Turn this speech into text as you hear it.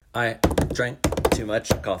I drank too much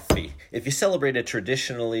coffee. If you celebrate a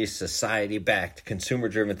traditionally society-backed,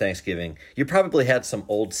 consumer-driven Thanksgiving, you probably had some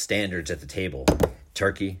old standards at the table.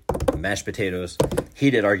 Turkey, mashed potatoes,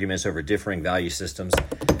 heated arguments over differing value systems.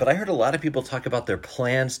 But I heard a lot of people talk about their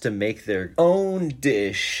plans to make their own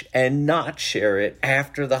dish and not share it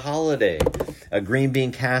after the holiday. A green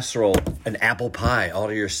bean casserole, an apple pie all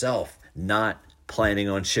to yourself, not planning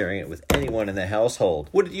on sharing it with anyone in the household.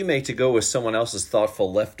 What did you make to go with someone else's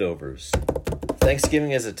thoughtful leftovers?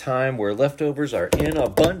 Thanksgiving is a time where leftovers are in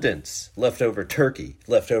abundance. Leftover turkey,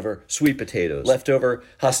 leftover sweet potatoes, leftover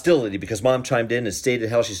hostility because mom chimed in and stated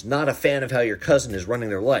how she's not a fan of how your cousin is running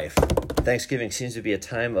their life. Thanksgiving seems to be a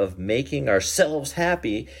time of making ourselves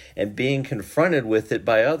happy and being confronted with it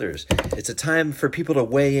by others. It's a time for people to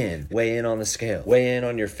weigh in on the scale, weigh in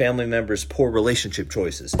on your family members' poor relationship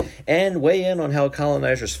choices, and weigh in on how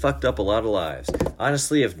colonizers fucked up a lot of lives.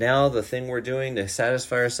 Honestly, if now the thing we're doing to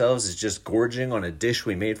satisfy ourselves is just gorging on a dish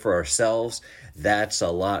we made for ourselves, that's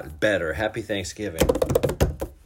a lot better. Happy Thanksgiving.